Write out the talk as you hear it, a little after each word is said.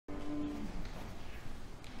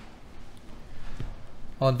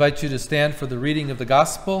I'll invite you to stand for the reading of the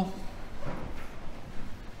Gospel.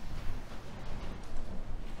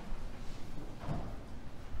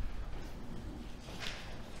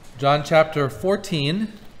 John chapter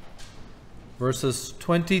 14, verses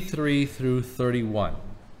 23 through 31.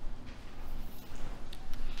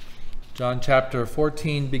 John chapter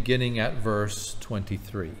 14, beginning at verse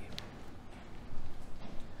 23.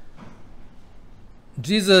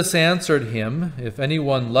 Jesus answered him, "If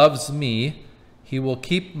anyone loves me, he will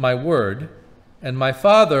keep my word, and my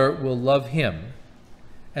Father will love him,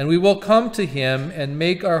 and we will come to him and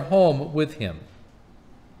make our home with him.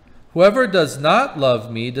 Whoever does not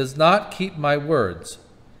love me does not keep my words,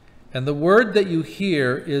 and the word that you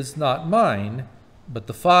hear is not mine, but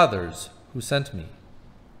the Father's who sent me.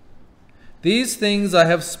 These things I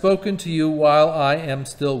have spoken to you while I am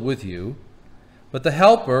still with you, but the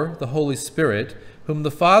Helper, the Holy Spirit, whom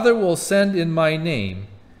the Father will send in my name,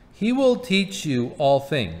 he will teach you all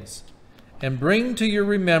things, and bring to your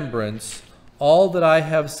remembrance all that I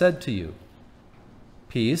have said to you.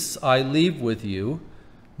 Peace I leave with you,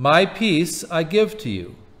 my peace I give to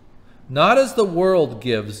you. Not as the world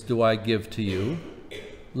gives do I give to you.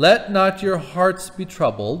 Let not your hearts be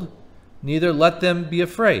troubled, neither let them be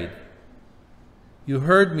afraid. You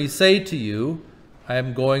heard me say to you, I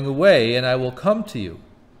am going away, and I will come to you.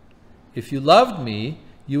 If you loved me,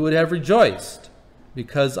 you would have rejoiced,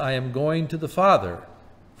 because I am going to the Father,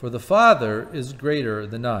 for the Father is greater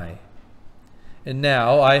than I. And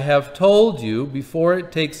now I have told you before it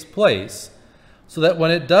takes place, so that when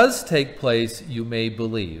it does take place, you may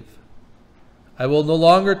believe. I will no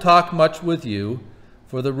longer talk much with you,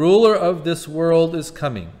 for the ruler of this world is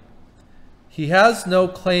coming. He has no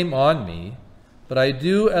claim on me, but I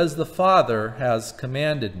do as the Father has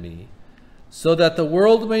commanded me, so that the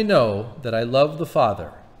world may know that I love the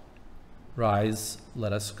Father. Rise,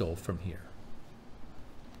 let us go from here."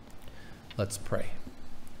 Let's pray.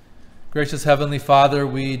 Gracious Heavenly Father,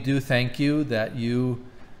 we do thank you that you,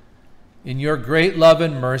 in your great love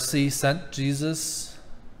and mercy, sent Jesus,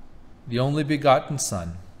 the only begotten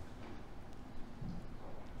Son,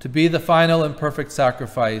 to be the final and perfect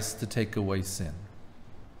sacrifice to take away sin.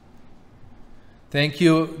 Thank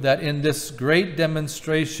you that in this great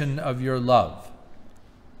demonstration of your love,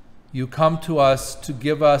 you come to us to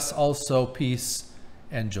give us also peace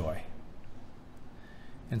and joy.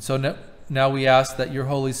 And so now we ask that your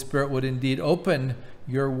Holy Spirit would indeed open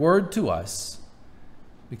your word to us,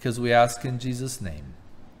 because we ask in Jesus' name.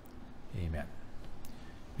 Amen.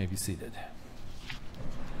 You may be seated.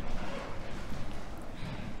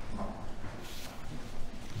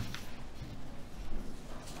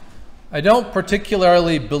 I don't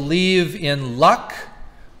particularly believe in luck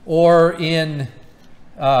or in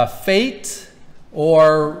fate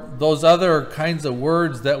or those other kinds of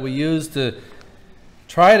words that we use to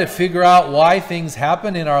try to figure out why things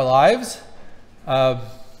happen in our lives. I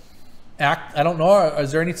don't know,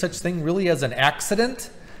 is there any such thing really as an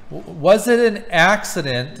accident? Was it an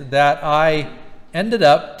accident that I ended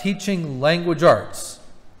up teaching language arts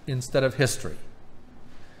instead of history?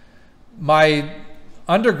 My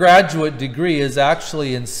undergraduate degree is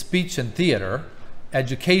actually in speech and theater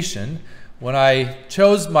education. When I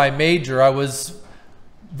chose my major, I was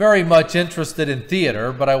very much interested in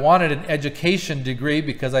theater, but I wanted an education degree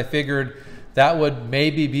because I figured that would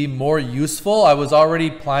maybe be more useful. I was already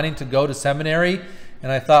planning to go to seminary,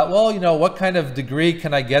 and I thought, well, what kind of degree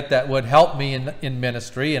can I get that would help me in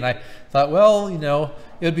ministry? And I thought, well,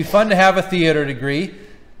 it would be fun to have a theater degree,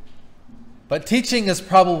 but teaching is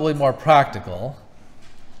probably more practical.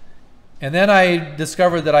 And then I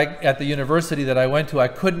discovered that at the university that I went to, I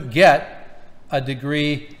couldn't get a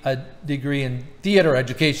degree in theater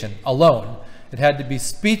education alone. It had to be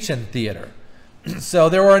speech and theater. So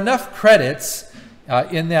there were enough credits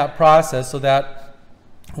in that process so that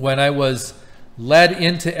when I was led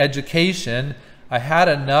into education, I had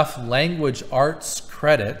enough language arts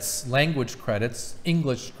credits, English credits,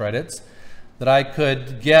 that I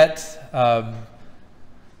could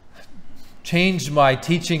change my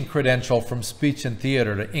teaching credential from speech and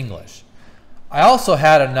theater to English. I also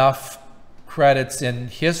had enough credits in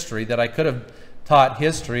history that I could have taught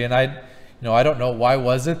history, and I don't know why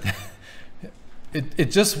was it.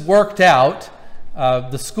 It just worked out.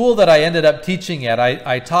 The school that I ended up teaching at,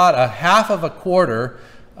 I taught a half of a quarter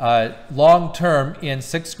long-term in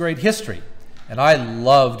sixth grade history, and I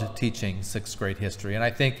loved teaching sixth grade history. And I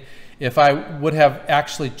think if I would have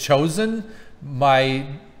actually chosen my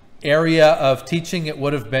area of teaching, it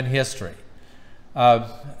would have been history.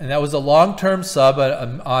 And that was a long-term sub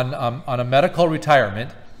on a medical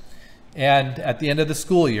retirement, and at the end of the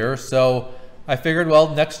school year. So I figured,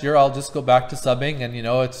 well, next year I'll just go back to subbing, and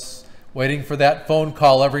it's waiting for that phone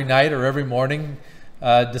call every night or every morning,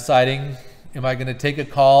 deciding, am I going to take a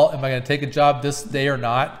call? Am I going to take a job this day or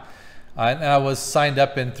not? And I was signed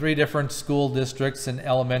up in 3 different school districts in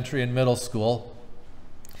elementary and middle school.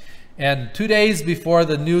 And 2 days before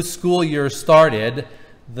the new school year started,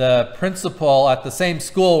 the principal at the same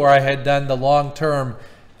school where I had done the long-term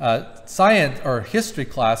science or history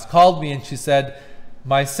class called me, and she said,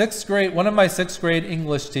 one of my sixth grade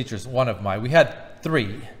English teachers, we had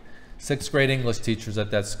 3 sixth grade English teachers at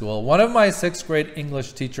that school. One of my 6th grade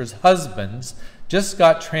English teachers' husbands just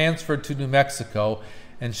got transferred to New Mexico,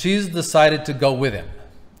 and she's decided to go with him.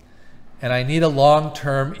 And I need a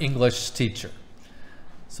long-term English teacher.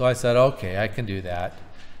 So I said, okay, I can do that.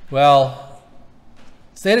 Well,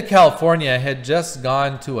 state of California had just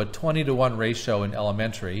gone to a 20-to-1 ratio in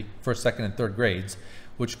elementary, first, second, and third grades,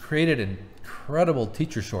 which created an incredible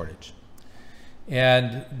teacher shortage.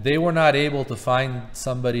 And they were not able to find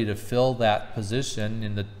somebody to fill that position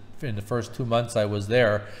in the first 2 months I was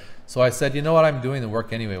there. So I said, you know what, I'm doing the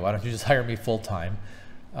work anyway. Why don't you just hire me full-time?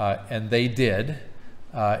 And they did.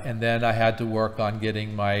 And then I had to work on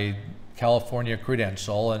getting my California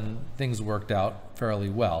credential, and things worked out fairly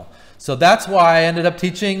well. So that's why I ended up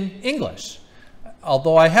teaching English.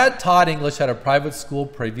 Although I had taught English at a private school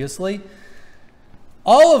previously.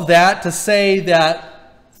 All of that to say that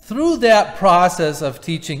through that process of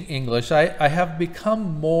teaching English, I have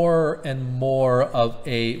become more and more of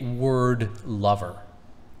a word lover.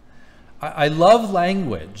 I love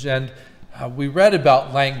language, and we read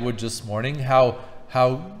about language this morning, how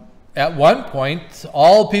at one point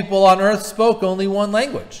all people on earth spoke only one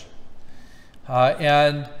language.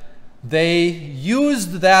 And they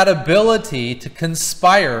used that ability to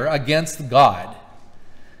conspire against God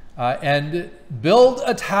and build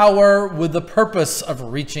a tower with the purpose of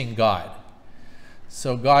reaching God.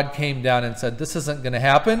 So God came down and said, this isn't going to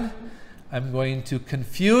happen. I'm going to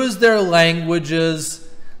confuse their languages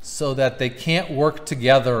so that they can't work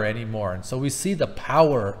together anymore. And so we see the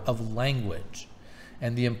power of language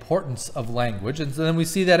and the importance of language. And then we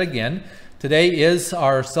see that again. Today is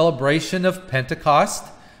our celebration of Pentecost.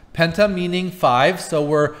 Penta meaning 5, so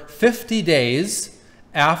we're 50 days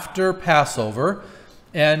after Passover.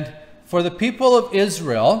 And for the people of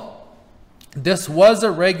Israel, this was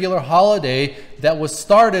a regular holiday that was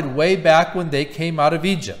started way back when they came out of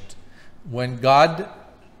Egypt, when God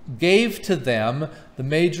gave to them the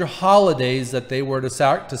major holidays that they were to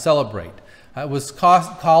celebrate. It was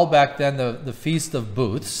called back then the Feast of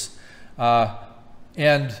Booths,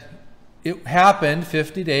 and it happened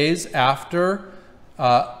 50 days after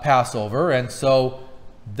Passover, and so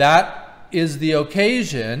that is the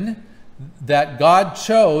occasion that God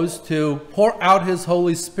chose to pour out his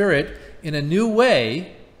Holy Spirit in a new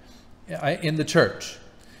way in the church.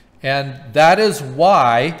 And that is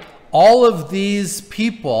why all of these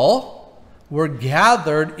people were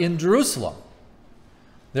gathered in Jerusalem.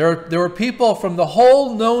 There were people from the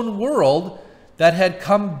whole known world that had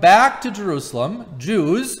come back to Jerusalem,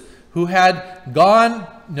 Jews who had gone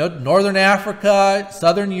Northern Africa,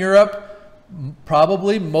 Southern Europe,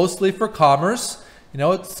 probably mostly for commerce.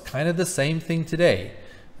 It's kind of the same thing today.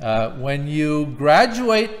 When you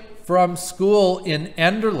graduate from school in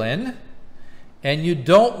Enderlin and you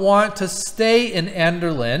don't want to stay in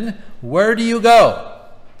Enderlin, where do you go?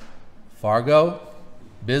 Fargo,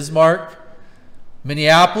 Bismarck,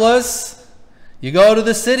 Minneapolis. You go to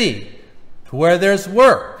the city, to where there's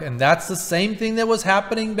work. And that's the same thing that was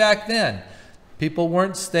happening back then. People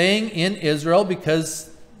weren't staying in Israel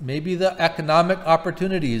because maybe the economic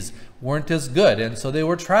opportunities weren't as good. And so they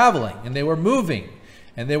were traveling and they were moving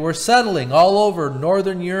and they were settling all over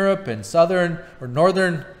Northern Europe and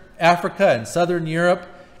Northern Africa and Southern Europe.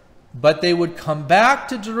 But they would come back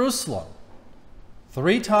to Jerusalem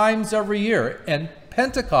 3 times every year. And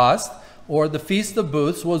Pentecost, or the Feast of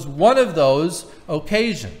Booths, was one of those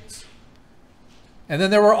occasions. And then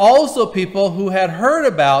there were also people who had heard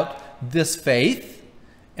about this faith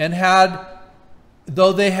and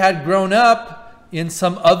though they had grown up in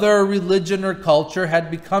some other religion or culture,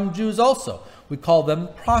 had become Jews also. We call them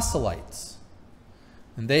proselytes.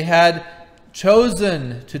 And they had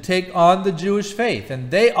chosen to take on the Jewish faith,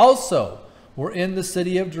 and they also were in the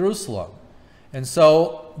city of Jerusalem. And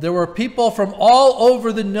so there were people from all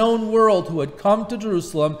over the known world who had come to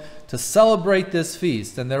Jerusalem to celebrate this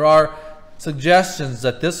feast. And there are suggestions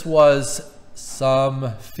that this was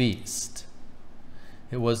some feast.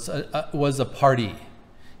 It was a party.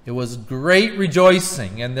 It was great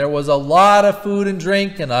rejoicing, and there was a lot of food and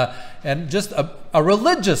drink, and just a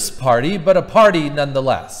religious party, but a party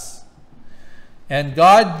nonetheless. And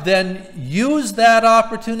God then used that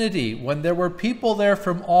opportunity when there were people there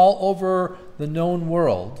from all over the known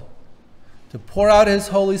world to pour out his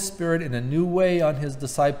Holy Spirit in a new way on his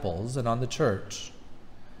disciples and on the church.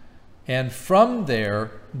 And from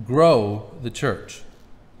there, grow the church.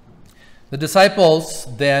 The disciples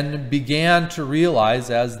then began to realize,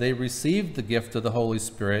 as they received the gift of the Holy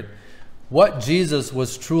Spirit, what Jesus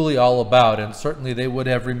was truly all about. And certainly they would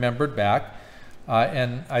have remembered back.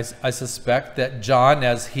 And I suspect that John,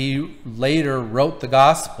 as he later wrote the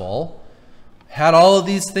gospel, had all of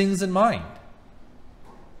these things in mind.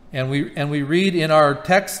 And we read in our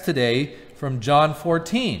text today from John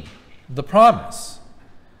 14, the promise,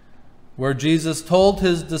 where Jesus told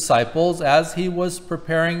his disciples as he was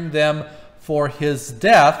preparing them for his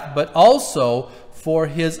death, but also for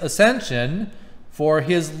his ascension, for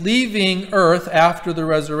his leaving earth after the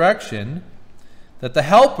resurrection, that the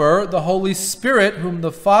Helper, the Holy Spirit, whom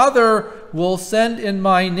the Father will send in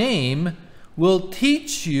my name, will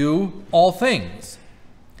teach you all things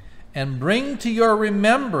and bring to your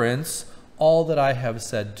remembrance all that I have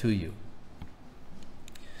said to you.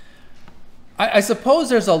 I suppose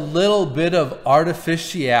there's a little bit of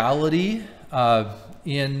artificiality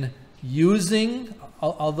in using,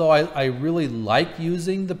 although I really like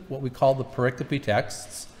using what we call the pericope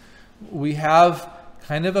texts. We have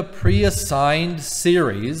kind of a pre-assigned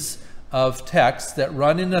series of texts that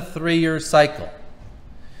run in a 3-year cycle.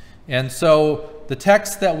 And so the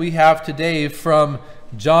text that we have today from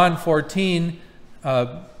John 14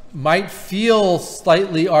 might feel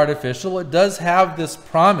slightly artificial. It does have this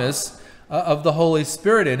promise of the Holy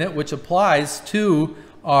Spirit in it, which applies to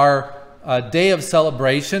our day of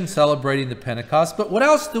celebration, celebrating the Pentecost. But what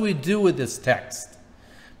else do we do with this text?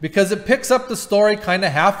 Because it picks up the story kind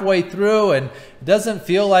of halfway through, and it doesn't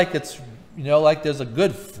feel like it's, like there's a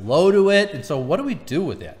good flow to it. And so what do we do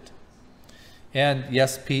with it? And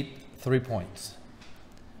yes, Pete, 3 points.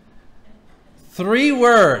 3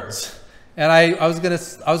 words. And I was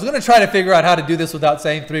gonna try to figure out how to do this without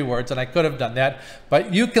saying 3 words, and I could have done that.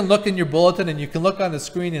 But you can look in your bulletin and you can look on the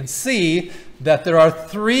screen and see that there are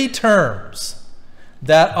 3 terms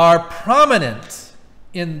that are prominent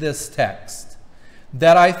in this text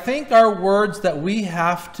that I think are words that we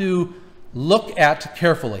have to look at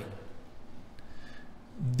carefully.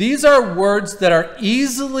 These are words that are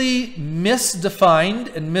easily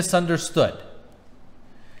misdefined and misunderstood.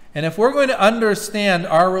 And if we're going to understand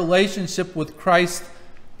our relationship with Christ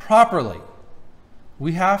properly,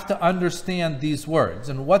 we have to understand these words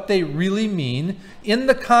and what they really mean in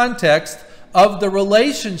the context of the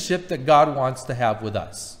relationship that God wants to have with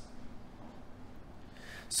us.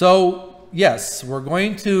 So, yes, we're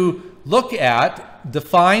going to look at,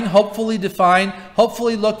 hopefully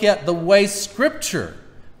look at the way Scripture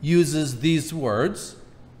uses these words.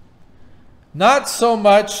 Not so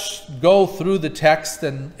much go through the text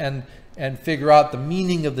and figure out the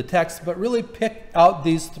meaning of the text, but really pick out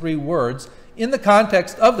these 3 words in the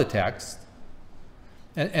context of the text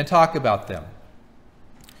and talk about them.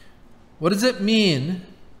 What does it mean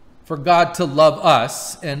for God to love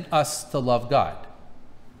us and us to love God?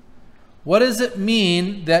 What does it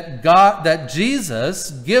mean that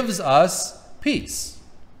Jesus gives us peace?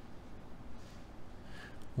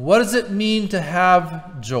 What does it mean to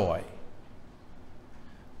have joy?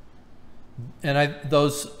 And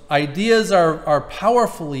those ideas are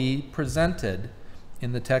powerfully presented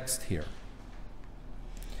in the text here.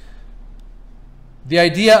 The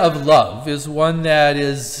idea of love is one that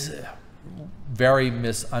is very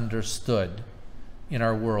misunderstood in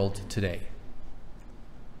our world today.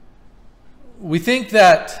 We think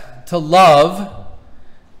that to love,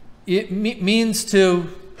 it means to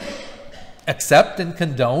accept and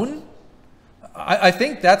condone. I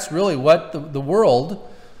think that's really what the world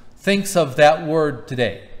thinks of that word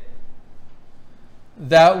today.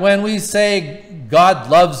 That when we say God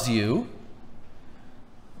loves you,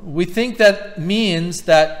 we think that means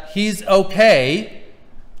that he's okay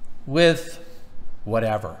with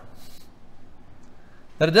whatever.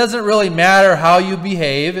 That it doesn't really matter how you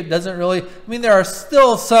behave. It doesn't really, there are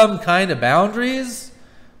still some kind of boundaries,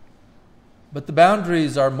 but the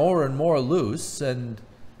boundaries are more and more loose, and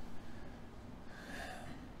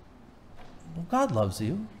well, God loves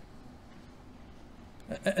you.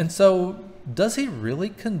 And so, does he really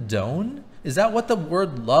condone? Is that what the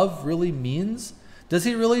word love really means? Does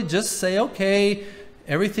he really just say, okay,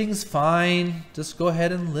 everything's fine, just go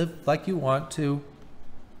ahead and live like you want to?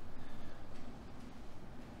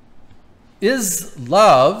 Is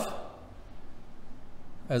love,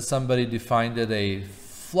 as somebody defined it, a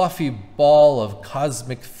fluffy ball of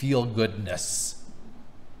cosmic feel-goodness?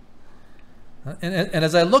 And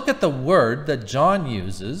as I look at the word that John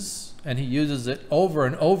uses, and he uses it over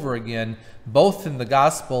and over again, both in the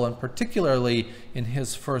gospel and particularly in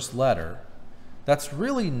his first letter, that's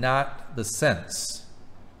really not the sense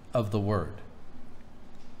of the word.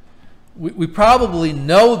 We probably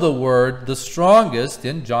know the word the strongest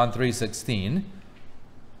in John 3:16,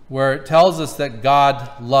 where it tells us that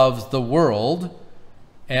God loves the world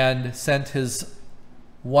and sent his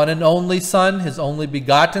one and only Son, his only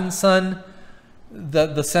begotten Son.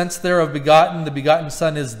 The sense there of begotten, the begotten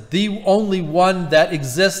Son, is the only one that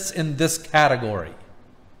exists in this category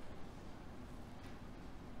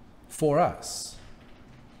for us.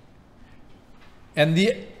 And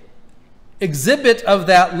the exhibit of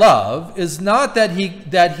that love is not that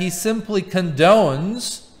he simply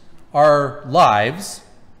condones our lives,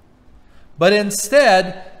 but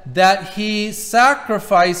instead that he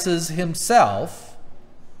sacrifices himself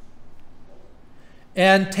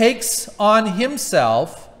and takes on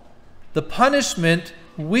himself the punishment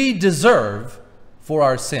we deserve for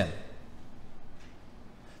our sin.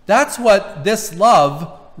 That's what this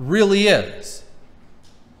love really is.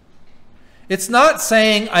 It's not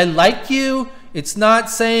saying, I like you. It's not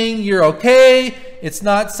saying you're okay. It's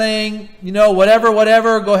not saying,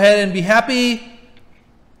 whatever, go ahead and be happy.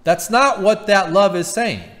 That's not what that love is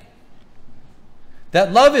saying.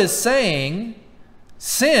 That love is saying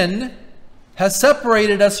sin has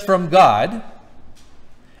separated us from God,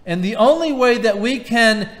 and the only way that we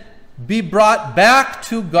can be brought back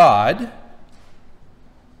to God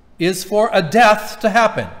is for a death to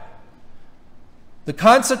happen. The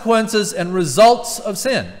consequences and results of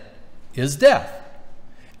sin is death.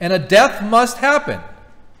 And a death must happen.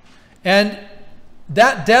 And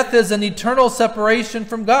that death is an eternal separation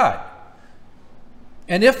from God.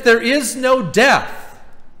 And if there is no death,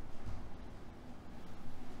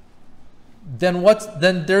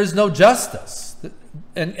 then there is no justice.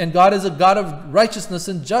 And God is a God of righteousness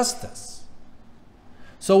and justice.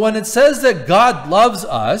 So when it says that God loves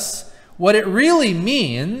us, what it really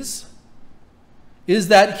means is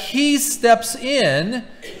that he steps in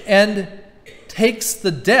and takes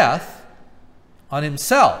the death on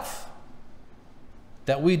himself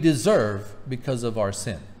that we deserve because of our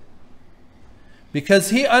sin.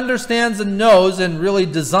 Because he understands and knows and really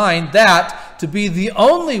designed that to be the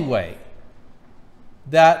only way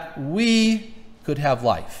that we could have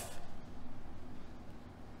life.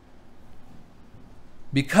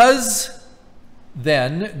 Because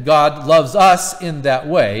then God loves us in that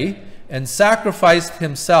way and sacrificed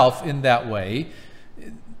himself in that way,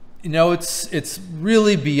 it's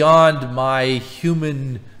really beyond my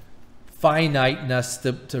human finiteness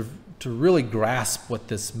to really grasp what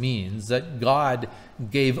this means, that God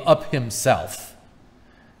gave up himself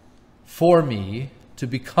for me to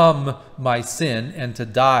become my sin and to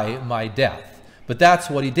die my death. But that's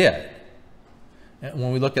what he did. And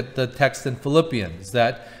when we look at the text in Philippians,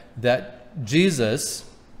 that Jesus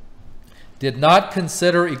did not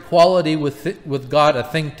consider equality with God a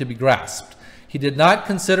thing to be grasped. He did not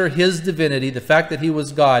consider his divinity, the fact that he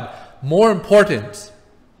was God, more important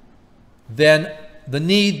than the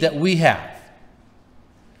need that we have.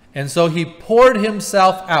 And so he poured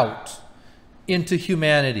himself out into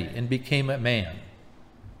humanity and became a man.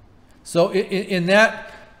 So in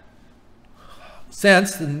that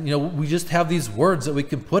sense, we just have these words that we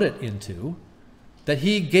can put it into, that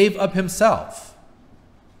he gave up himself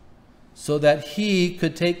so that he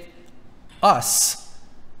could take us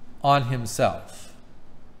on himself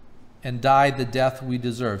and die the death we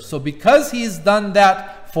deserve. So because he's done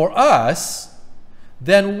that for us,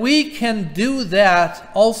 then we can do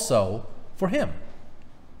that also for him.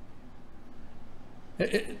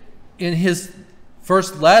 In his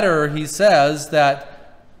first letter, he says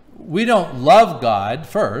that we don't love God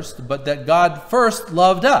first, but that God first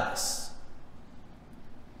loved us.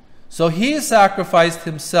 So he sacrificed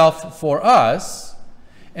himself for us,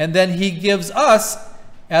 and then he gives us,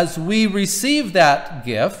 as we receive that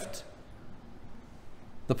gift,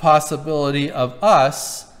 the possibility of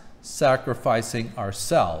us sacrificing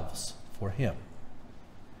ourselves for him.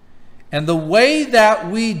 And the way that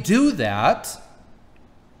we do that,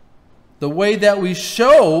 the way that we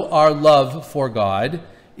show our love for God,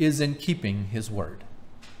 is in keeping his word.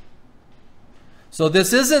 So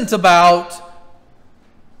this isn't about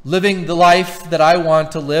living the life that I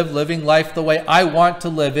want to live, living life the way I want to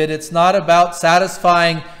live it. It's not about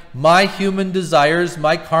satisfying my human desires,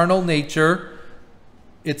 my carnal nature.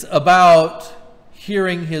 It's about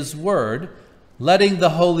hearing his word, letting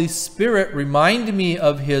the Holy Spirit remind me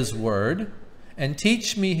of his word and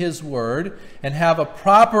teach me his word and have a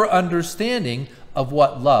proper understanding of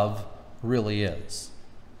what love really is.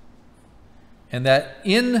 And that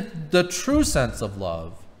in the true sense of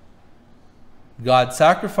love, God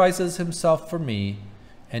sacrifices himself for me,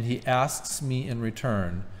 and he asks me in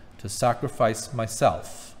return to sacrifice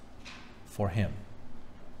myself for him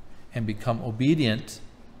and become obedient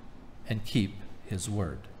and keep his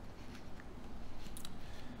word.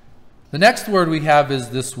 The next word we have is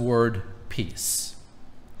this word peace.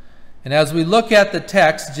 And as we look at the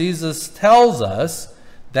text, Jesus tells us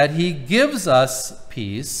that he gives us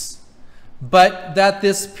peace, but that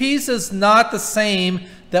this peace is not the same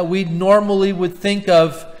that we normally would think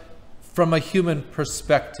of from a human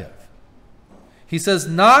perspective. He says,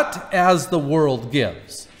 not as the world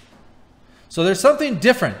gives. So there's something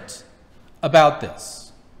different about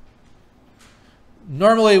this.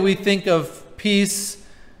 Normally we think of peace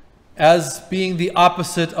as being the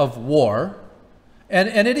opposite of war, and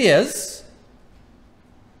it is.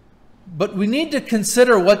 But we need to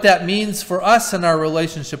consider what that means for us in our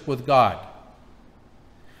relationship with God.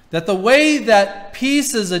 That the way that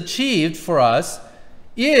peace is achieved for us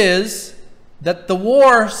is that the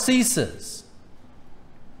war ceases.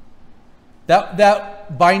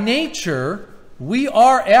 That by nature, we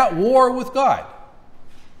are at war with God.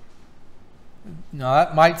 Now,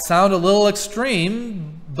 that might sound a little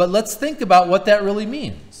extreme, but let's think about what that really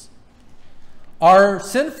means. Our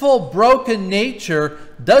sinful, broken nature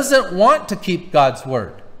doesn't want to keep God's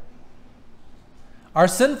word. Our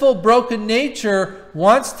sinful, broken nature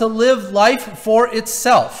wants to live life for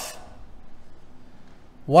itself,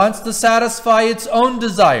 wants to satisfy its own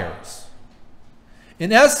desires.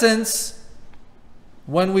 In essence,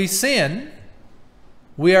 when we sin,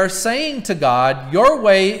 we are saying to God, your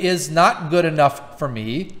way is not good enough for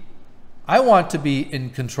me. I want to be in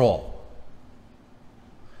control.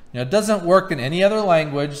 Now, it doesn't work in any other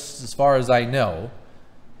language as far as I know,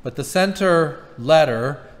 but the center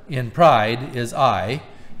letter in pride is I,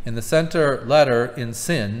 and the center letter in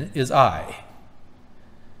sin is I.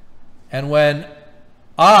 And when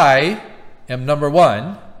I am number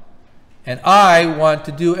one, and I want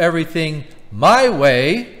to do everything my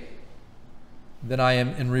way, then I am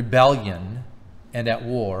in rebellion and at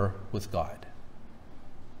war with God.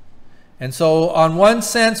 And so, on one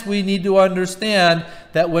sense, we need to understand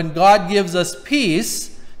that when God gives us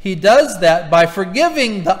peace, he does that by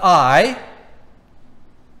forgiving the I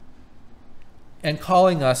and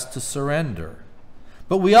calling us to surrender.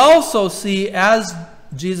 But we also see, as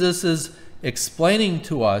Jesus is explaining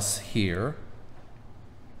to us here,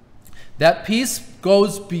 that peace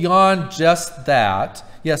goes beyond just that.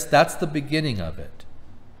 Yes, that's the beginning of it.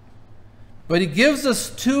 But he gives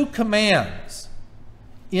us two commands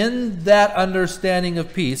in that understanding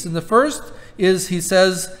of peace. And the first is, he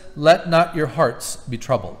says, let not your hearts be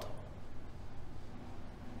troubled.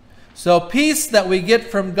 So peace that we get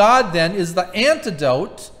from God then is the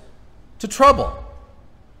antidote to trouble.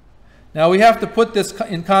 Now we have to put this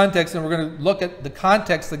in context, and we're going to look at the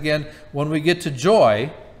context again when we get to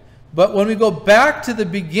joy. But when we go back to the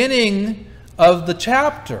beginning of the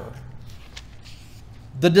chapter,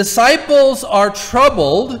 the disciples are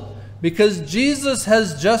troubled because Jesus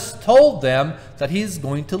has just told them that he's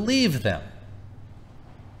going to leave them.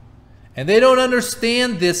 And they don't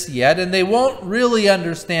understand this yet, and they won't really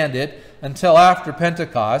understand it until after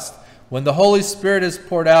Pentecost, when the Holy Spirit is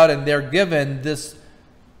poured out and they're given this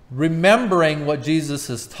remembering what Jesus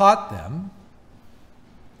has taught them.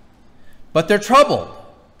 But they're troubled.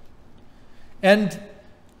 And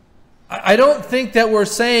I don't think that we're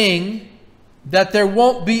saying that there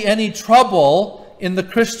won't be any trouble in the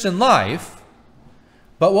Christian life.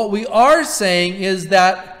 But what we are saying is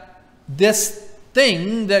that this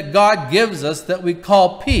thing that God gives us that we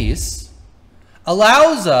call peace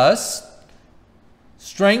allows us,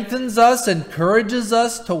 strengthens us, encourages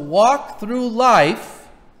us to walk through life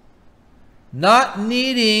not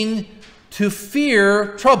needing to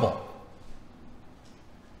fear trouble,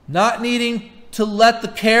 not needing to let the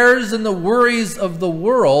cares and the worries of the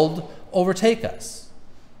world overtake us.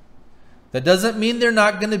 That doesn't mean they're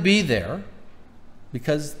not going to be there,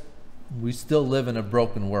 because we still live in a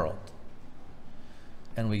broken world.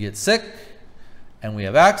 And we get sick, and we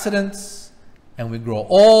have accidents, and we grow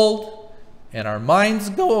old, and our minds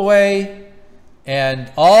go away,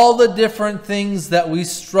 and all the different things that we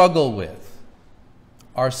struggle with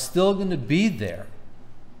are still going to be there.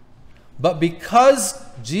 But because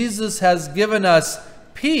Jesus has given us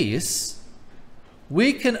peace,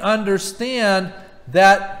 we can understand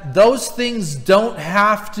that those things don't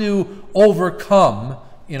have to overcome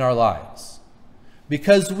in our lives,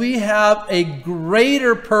 because we have a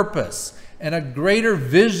greater purpose and a greater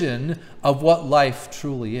vision of what life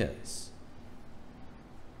truly is.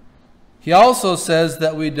 he also says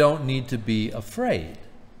that we don't need to be afraid.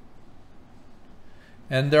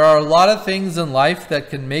 And there are a lot of things in life that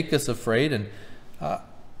can make us afraid. And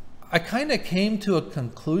I kind of came to a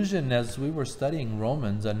conclusion as we were studying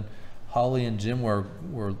Romans, and Holly and Jim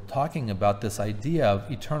were talking about this idea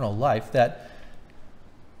of eternal life, that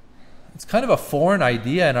it's kind of a foreign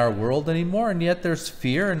idea in our world anymore, and yet there's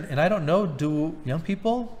fear. And I don't know, do young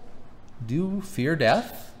people, do you fear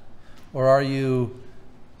death? Or are you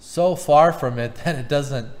so far from it that it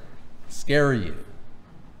doesn't scare you?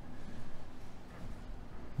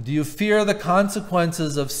 Do you fear the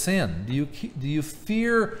consequences of sin? Do you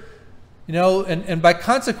fear, and by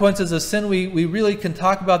consequences of sin, we really can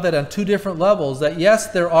talk about that on two different levels. That yes,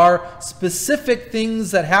 there are specific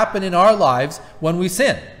things that happen in our lives when we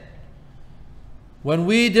sin. When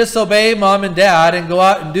we disobey mom and dad and go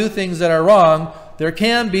out and do things that are wrong, there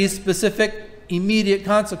can be specific immediate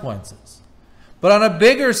consequences. But on a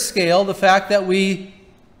bigger scale, the fact that we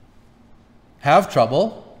have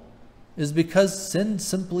trouble is because sin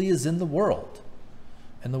simply is in the world,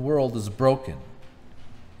 and the world is broken.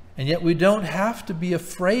 And yet we don't have to be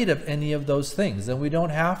afraid of any of those things, and we don't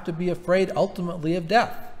have to be afraid ultimately of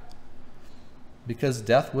death, because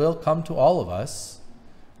death will come to all of us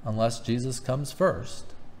unless Jesus comes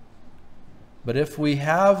first. But if we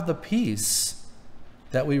have the peace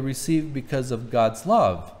that we receive because of God's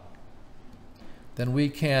love, then we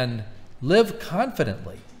can live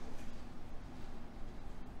confidently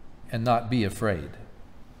and not be afraid.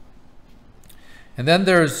 And then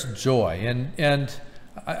there's joy. And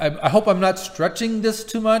I hope I'm not stretching this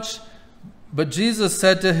too much, but Jesus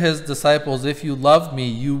said to his disciples, if you loved me,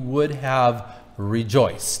 you would have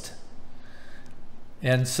rejoiced.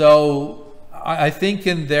 And so I think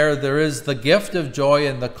in there is the gift of joy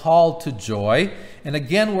and the call to joy. And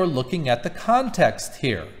again, we're looking at the context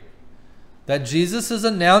here. That Jesus is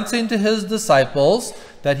announcing to his disciples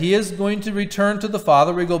that he is going to return to the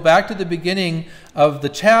Father. We go back to the beginning of the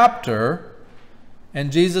chapter,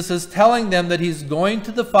 and Jesus is telling them that he's going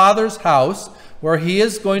to the Father's house, where he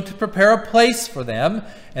is going to prepare a place for them,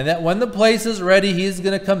 and that when the place is ready, he's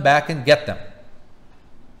going to come back and get them.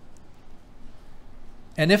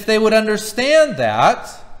 And if they would understand that,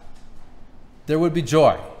 there would be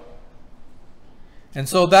joy. And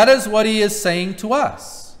so that is what he is saying to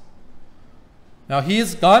us. Now,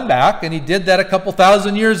 he's gone back, and he did that a couple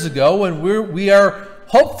thousand years ago, and we are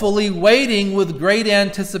hopefully waiting with great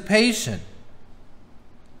anticipation.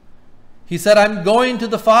 He said, I'm going to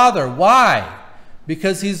the Father. Why?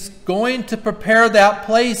 Because he's going to prepare that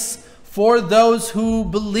place for those who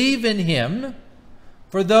believe in him,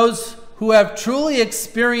 for those who have truly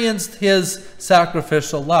experienced his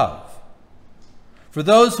sacrificial love, for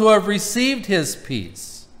those who have received his peace.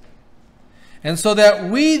 And so that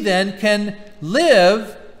we then can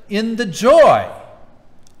live in the joy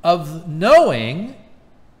of knowing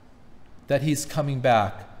that he's coming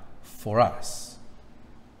back for us.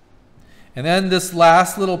 And then this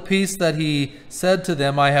last little piece that he said to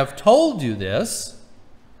them, I have told you this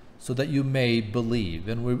so that you may believe.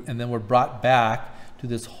 And then we're brought back to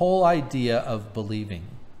this whole idea of believing.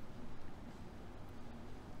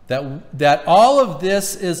 That all of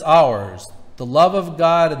this is ours. The love of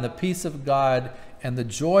God and the peace of God and the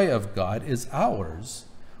joy of God is ours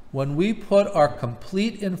when we put our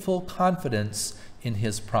complete and full confidence in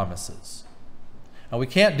his promises. Now, we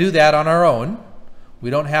can't do that on our own.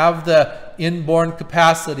 We don't have the inborn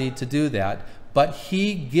capacity to do that, but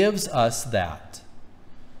he gives us that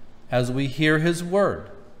as we hear his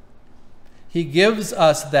word. He gives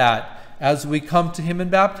us that as we come to him in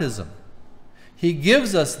baptism. He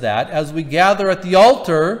gives us that as we gather at the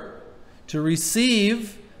altar to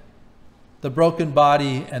receive the broken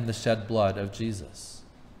body and the shed blood of Jesus.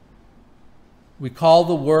 We call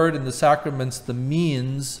the word and the sacraments the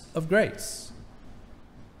means of grace.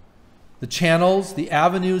 The channels, the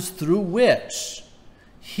avenues through which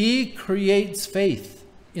he creates faith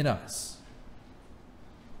in us,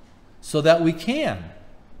 so that we can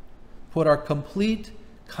put our complete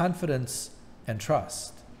confidence and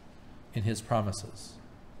trust in his promises.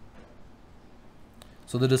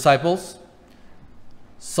 So the disciples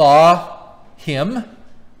saw him,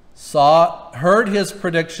 heard his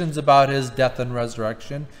predictions about his death and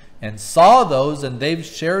resurrection, and saw those, and they've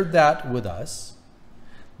shared that with us.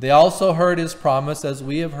 They also heard his promise, as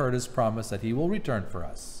we have heard his promise, that he will return for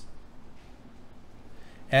us.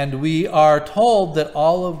 And we are told that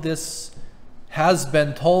all of this has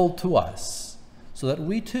been told to us so that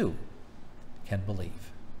we too can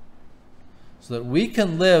believe. So that we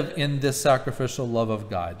can live in this sacrificial love of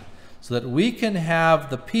God. So that we can have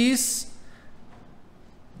the peace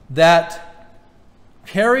that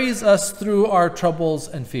carries us through our troubles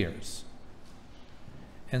and fears,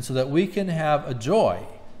 and so that we can have a joy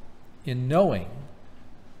in knowing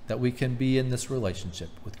that we can be in this relationship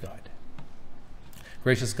with God.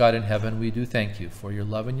 Gracious God in heaven, we do thank you for your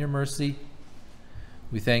love and your mercy.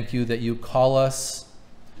 We thank you that you call us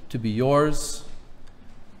to be yours,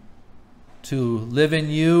 to live in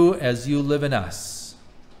you as you live in us.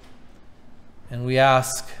 And we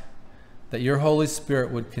ask that your Holy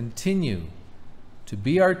Spirit would continue to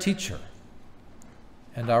be our teacher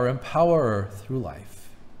and our empowerer through life.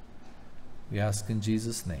 We ask in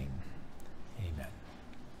Jesus' name, amen.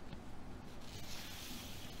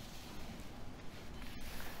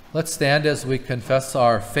 Let's stand as we confess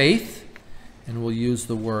our faith, and we'll use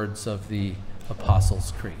the words of the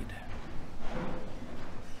Apostles' Creed.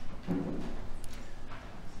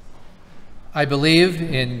 I believe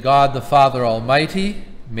in God the Father Almighty,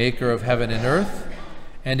 maker of heaven and earth,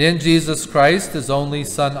 and in Jesus Christ, his only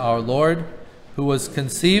Son, our Lord, who was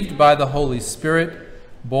conceived by the Holy Spirit,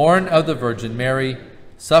 born of the Virgin Mary,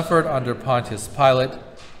 suffered under Pontius Pilate,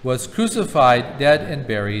 was crucified, dead, and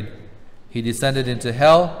buried. He descended into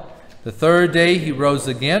hell. The third day he rose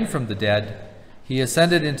again from the dead. He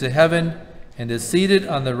ascended into heaven and is seated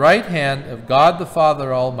on the right hand of God the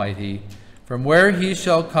Father Almighty, from where he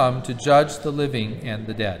shall come to judge the living and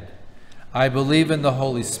the dead. I believe in the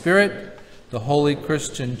Holy Spirit, the holy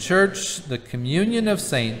Christian Church, the communion of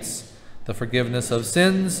saints, the forgiveness of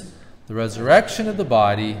sins, the resurrection of the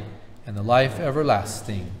body, and the life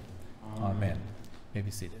everlasting. Amen. You may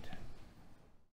be seated.